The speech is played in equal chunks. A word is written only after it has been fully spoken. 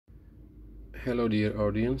Hello dear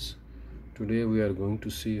audience, today we are going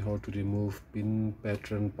to see how to remove pin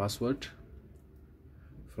pattern password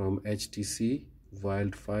from HTC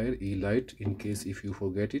Wildfire E Lite in case if you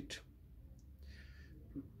forget it.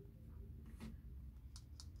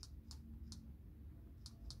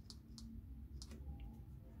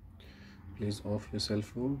 Please off your cell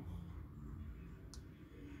phone.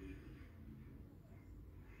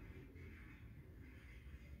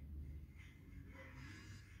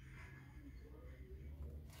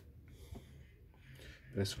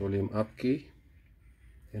 Press volume up key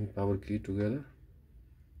and power key together.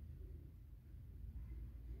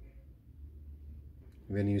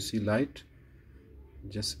 When you see light,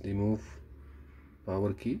 just remove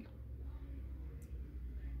power key.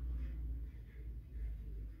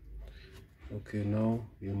 Okay, now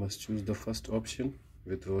you must choose the first option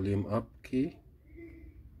with volume up key.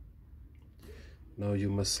 Now you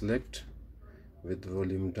must select with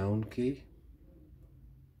volume down key.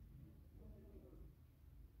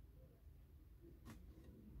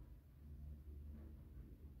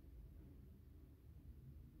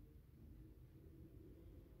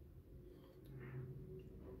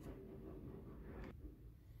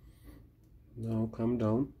 Now come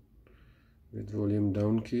down with volume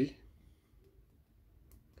down key.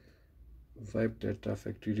 Wipe data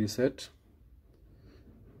factory reset.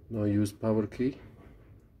 Now use power key.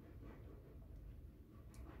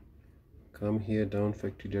 Come here down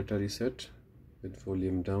factory data reset with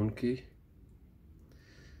volume down key.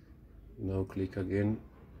 Now click again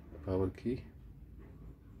power key.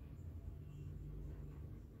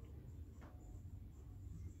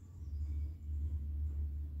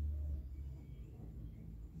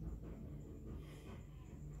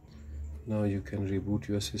 Now you can reboot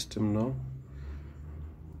your system now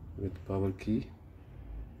with power key.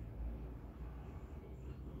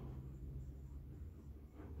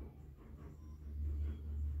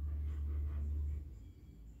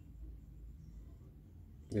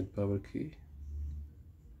 With power key.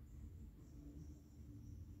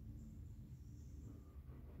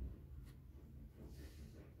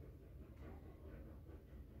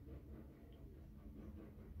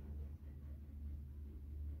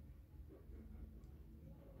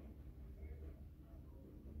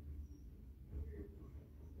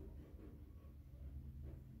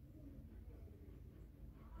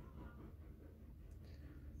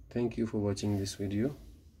 Thank you for watching this video.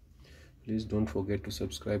 Please don't forget to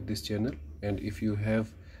subscribe this channel, and if you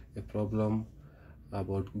have a problem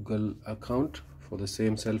about Google account for the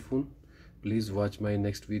same cell phone, please watch my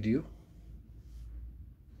next video.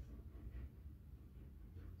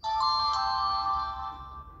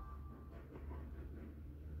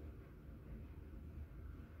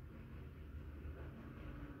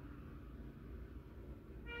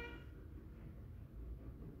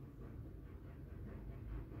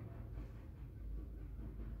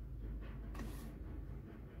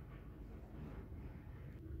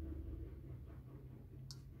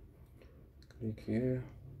 Click here.